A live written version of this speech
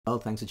Well,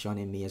 thanks for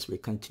joining me as we're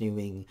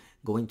continuing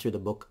going through the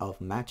book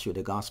of Matthew,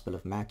 the Gospel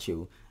of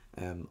Matthew,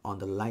 on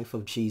the life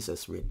of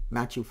Jesus, with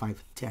Matthew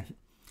 5:10.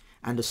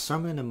 And the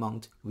Sermon on the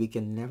Mount, we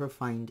can never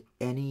find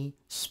any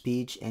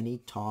speech, any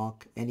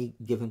talk, any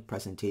given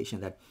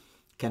presentation that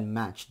can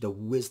match the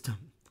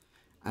wisdom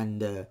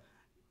and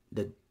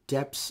the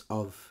depths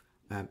of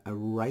a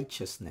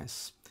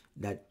righteousness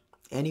that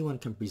anyone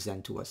can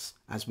present to us,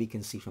 as we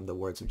can see from the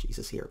words of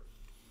Jesus here.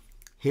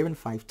 Here in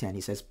 5:10,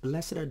 he says,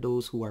 "Blessed are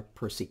those who are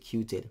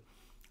persecuted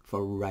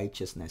for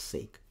righteousness'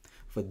 sake,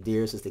 for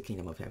theirs is the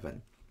kingdom of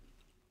heaven."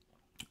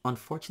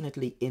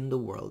 Unfortunately, in the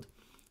world,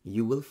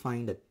 you will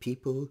find that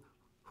people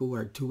who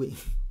are doing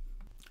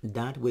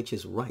that which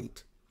is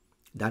right,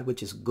 that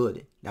which is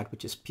good, that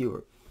which is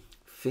pure,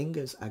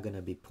 fingers are going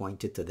to be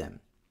pointed to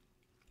them.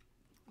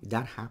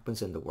 That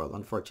happens in the world,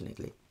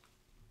 unfortunately.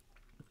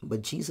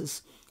 But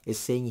Jesus is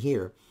saying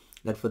here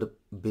that for the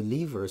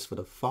believers, for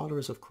the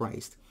followers of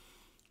Christ,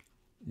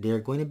 there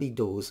are going to be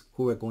those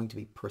who are going to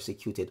be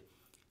persecuted.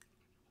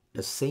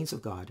 The saints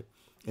of God,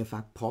 in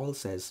fact, Paul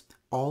says,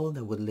 all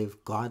that would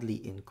live godly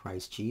in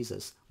Christ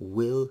Jesus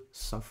will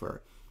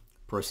suffer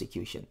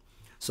persecution.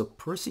 So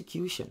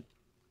persecution,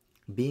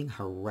 being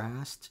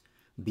harassed,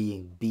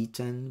 being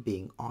beaten,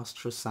 being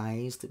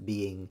ostracized,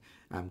 being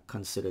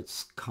considered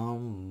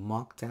scum,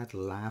 mocked at,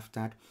 laughed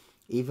at,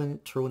 even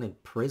thrown in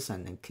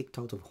prison and kicked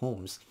out of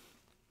homes,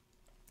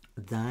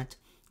 that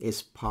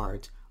is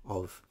part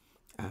of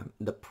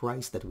the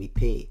price that we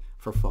pay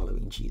for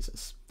following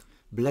Jesus.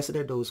 Blessed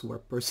are those who are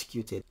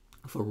persecuted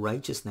for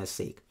righteousness'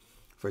 sake,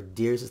 for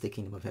theirs is the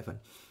kingdom of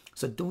heaven.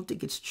 So don't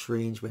think it's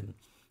strange when,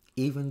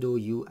 even though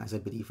you as a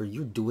believer,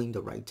 you're doing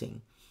the right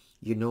thing,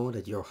 you know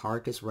that your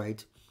heart is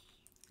right,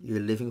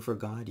 you're living for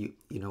God, you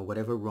know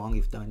whatever wrong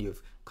you've done,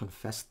 you've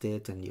confessed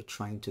it, and you're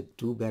trying to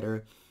do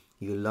better,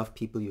 you love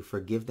people, you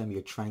forgive them,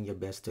 you're trying your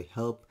best to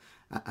help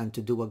and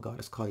to do what God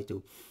has called you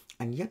to.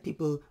 And yet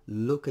people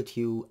look at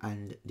you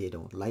and they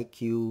don't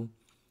like you,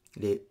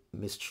 they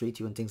mistreat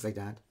you and things like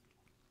that,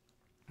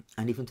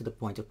 and even to the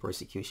point of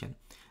persecution.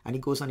 And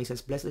he goes on, he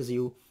says, blessed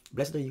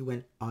are you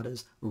when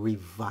others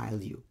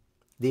revile you.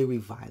 They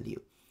revile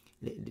you,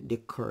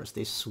 they curse,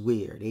 they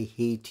swear, they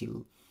hate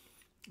you,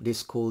 they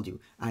scold you,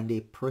 and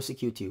they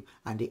persecute you,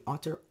 and they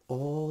utter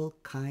all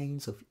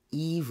kinds of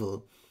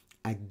evil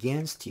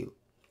against you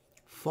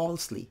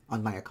falsely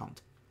on my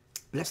account.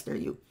 Blessed are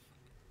you.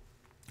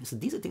 So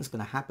these are things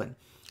going to happen.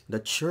 The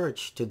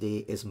church today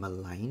is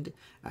maligned.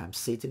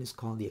 Satan is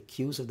called the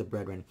accuser of the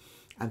brethren.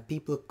 And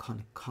people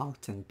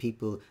concoct and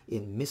people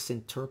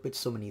misinterpret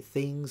so many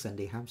things, and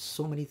they have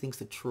so many things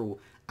to throw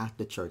at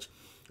the church.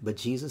 But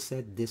Jesus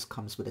said this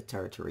comes with the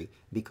territory,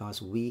 because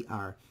we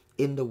are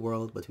in the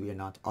world, but we are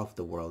not of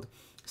the world.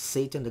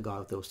 Satan, the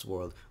god of this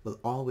world, will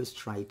always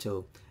try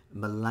to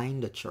malign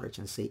the church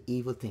and say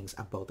evil things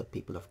about the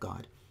people of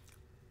God.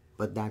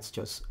 But that's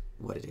just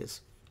what it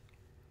is.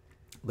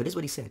 But this is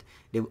what he said.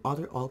 They will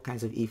utter all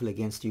kinds of evil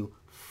against you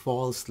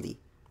falsely.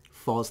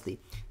 Falsely.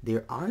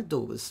 There are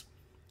those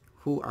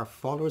who are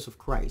followers of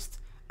Christ,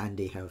 and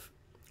they have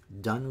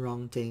done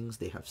wrong things,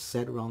 they have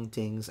said wrong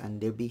things,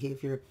 and their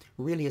behavior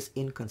really is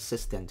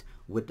inconsistent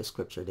with the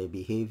scripture. Their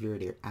behavior,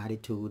 their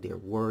attitude, their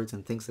words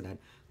and things like that,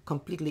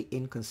 completely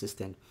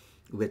inconsistent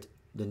with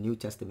the New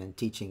Testament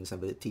teachings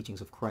and with the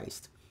teachings of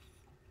Christ.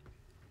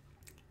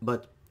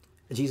 But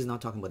Jesus is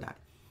not talking about that.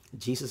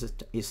 Jesus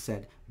is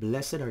said,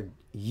 blessed are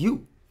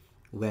you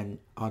when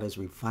others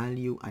revile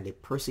you and they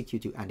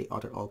persecute you and they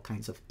utter all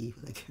kinds of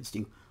evil against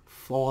you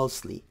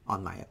falsely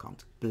on my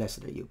account.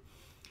 Blessed are you.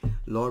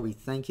 Lord, we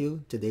thank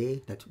you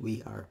today that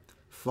we are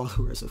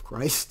followers of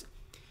Christ,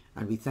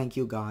 and we thank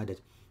you, God,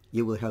 that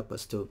you will help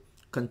us to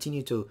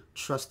continue to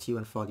trust you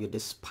and follow you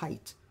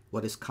despite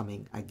what is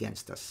coming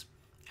against us.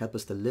 Help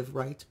us to live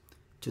right,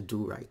 to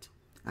do right,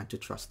 and to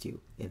trust you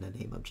in the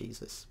name of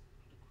Jesus.